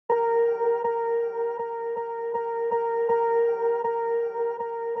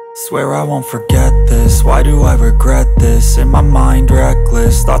Swear I won't forget this, why do I regret this? In my mind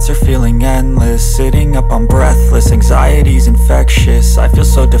reckless, thoughts are feeling endless. Sitting up I'm breathless, anxiety's infectious. I feel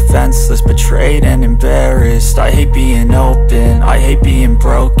so defenseless, betrayed and embarrassed. I hate being open, I hate being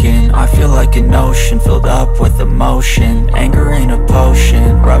broken. I feel like an ocean filled up with emotion. Anger ain't a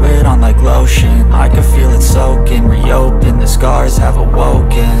potion, rub it on like lotion. I can feel it soaking, reopen, the scars have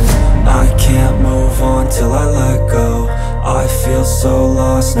awoken. I can't move on till I let go. I feel so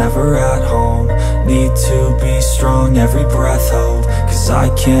lost, never at home. Need to be strong, every breath hold. Cause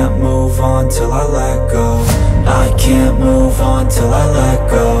I can't move on till I let go. I can't move on till I let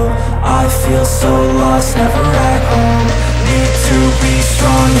go. I feel so lost, never at home. Need to be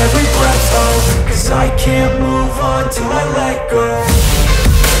strong, every breath hold. Cause I can't move on till I let go.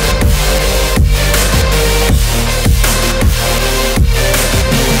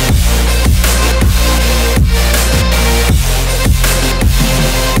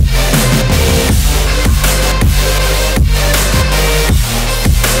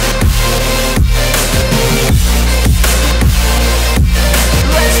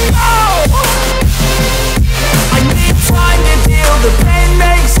 The pain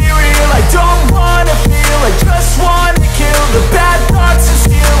makes it real, I don't wanna feel, I just wanna kill the bad thoughts and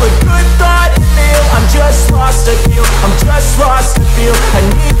steal a good thought and meal. I'm just lost, I feel, I'm just lost, I feel. I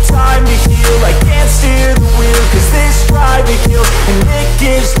need time to heal, I can't steer the wheel. Cause this drive it kills, and it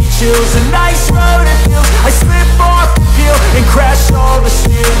gives me chills. A nice road it feels, I slip off the peel and crash all the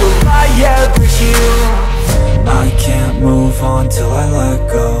steel. Will I ever heal? I can't move on till I let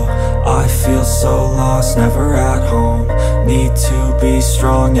go. I feel so lost, never at home. Need to be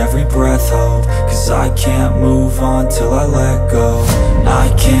strong, every breath hold. Cause I can't move on till I let go.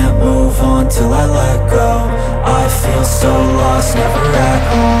 I can't move on till I let go. I feel so lost, never at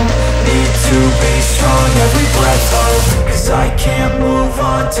home. Need to be strong, every breath hold. Cause I can't move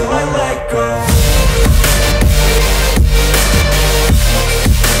on till I let go.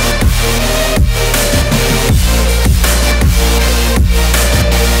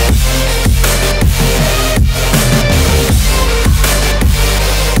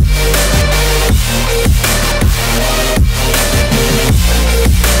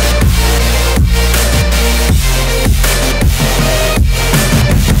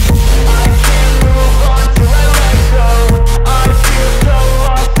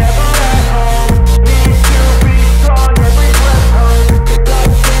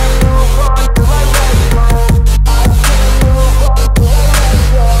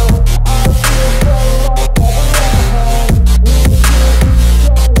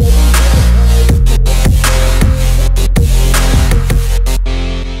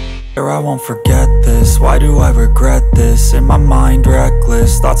 I won't forget this, why do I regret this? In my mind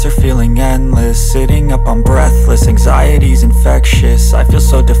reckless, thoughts are feeling endless. Sitting up I'm breathless, anxiety's infectious. I feel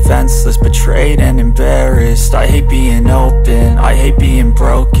so defenseless, betrayed and embarrassed. I hate being open, I hate being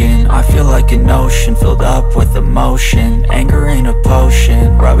broken. I feel like an ocean filled up with emotion. Anger ain't a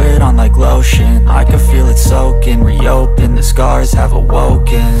potion, rub it on like lotion. I can feel it soaking, reopen, the scars have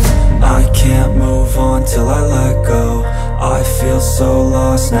awoken. I can't move on till I let go. I feel so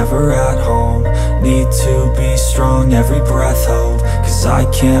lost, never at home. Need to be strong, every breath hold. Cause I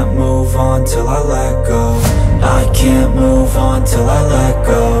can't move on till I let go. I can't move on till I let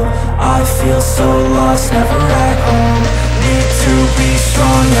go. I feel so lost, never at home. Need to be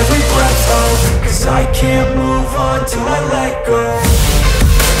strong, every breath hold. Cause I can't move on till I let go.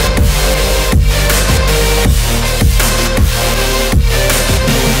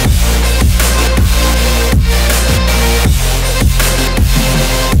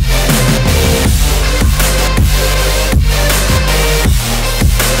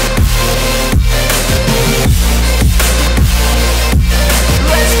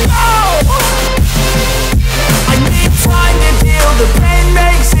 The pain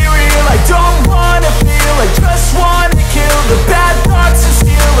makes it real, I don't wanna feel, I just wanna kill the bad thoughts and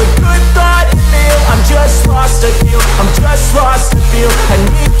steal a good thought and meal. I'm just lost, I feel, I'm just lost, I feel. I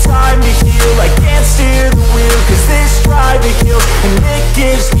need time to heal, I can't steer the wheel. Cause this drive it kills, and it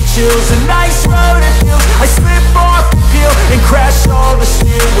gives me chills. A nice road it feels, I slip off the peel and crash all the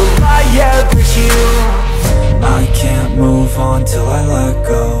steel. Will I ever heal? I can't move on till I let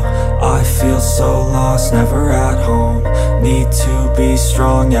go. I feel so lost, never at home. Need to be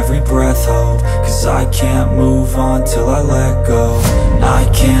strong, every breath hold. Cause I can't move on till I let go. I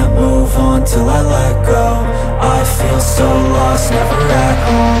can't move on till I let go. I feel so lost, never at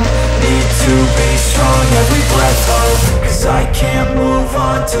home. Need to be strong, every breath hold. Cause I can't move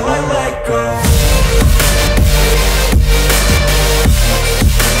on till I let go.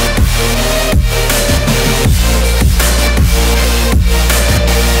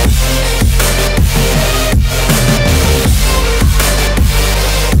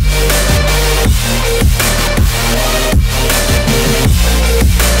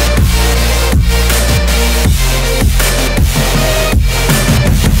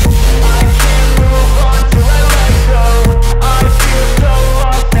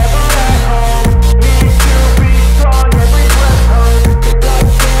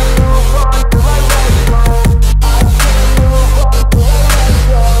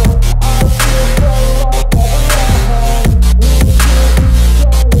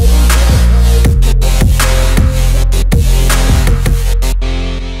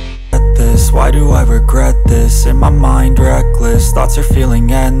 this? Why do I regret this? In my mind reckless, thoughts are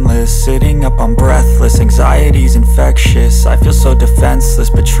feeling endless. Sitting up, I'm breathless, anxiety's infectious. I feel so defenseless,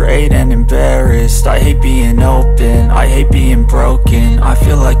 betrayed and embarrassed. I hate being open, I hate being broken. I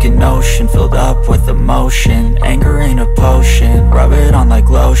feel like an ocean filled up with emotion. Anger ain't a potion, rub it on like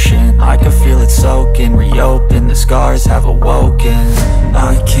lotion. I can feel it soaking, reopen, the scars have awoken.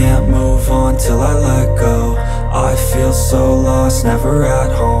 I can't move on till I let go. I feel so lost, never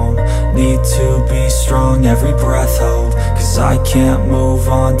at home. Need to be strong, every breath hold. Cause I can't move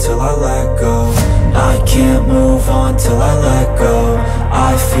on till I let go. I can't move on till I let go.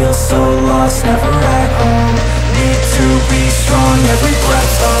 I feel so lost, never at home. Need to be strong, every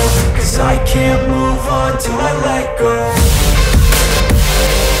breath hold. Cause I can't move on till I let go.